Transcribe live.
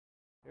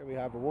Here we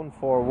have a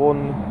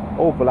 141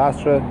 Opel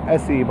Astra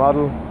SE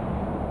model,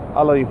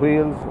 alloy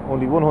wheels,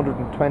 only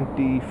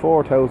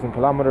 124,000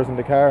 kilometers in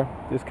the car.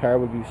 This car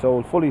will be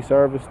sold fully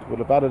serviced with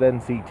a valid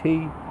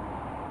NCT.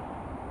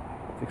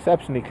 It's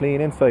exceptionally clean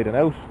inside and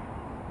out.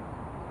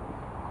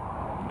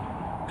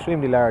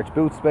 Extremely large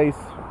boot space.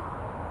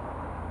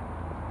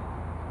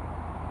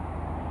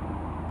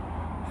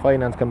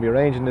 Finance can be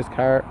arranged in this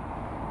car.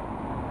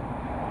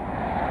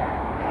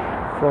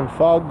 Front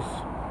fogs.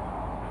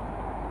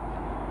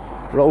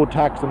 Road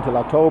tax until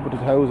October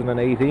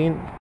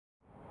 2018.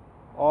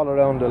 All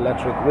around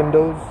electric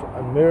windows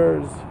and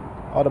mirrors,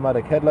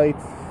 automatic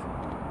headlights,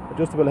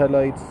 adjustable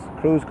headlights,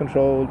 cruise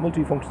control,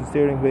 multifunction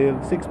steering wheel,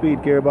 6-speed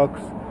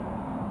gearbox,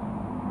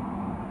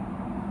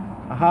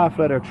 a half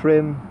leather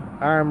trim,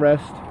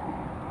 armrest,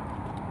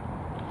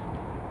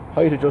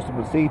 height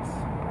adjustable seats,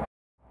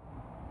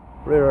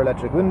 rear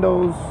electric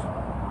windows,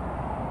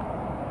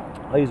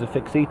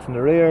 ISOFIX seats in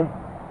the rear,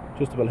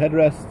 adjustable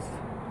headrests.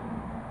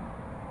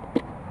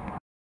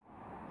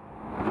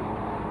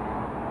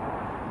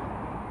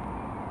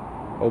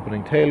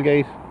 Opening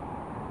tailgate,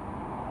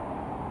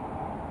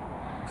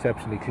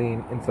 exceptionally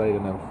clean inside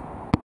and out.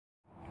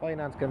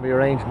 Finance can be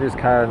arranged in this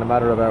car in a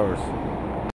matter of hours.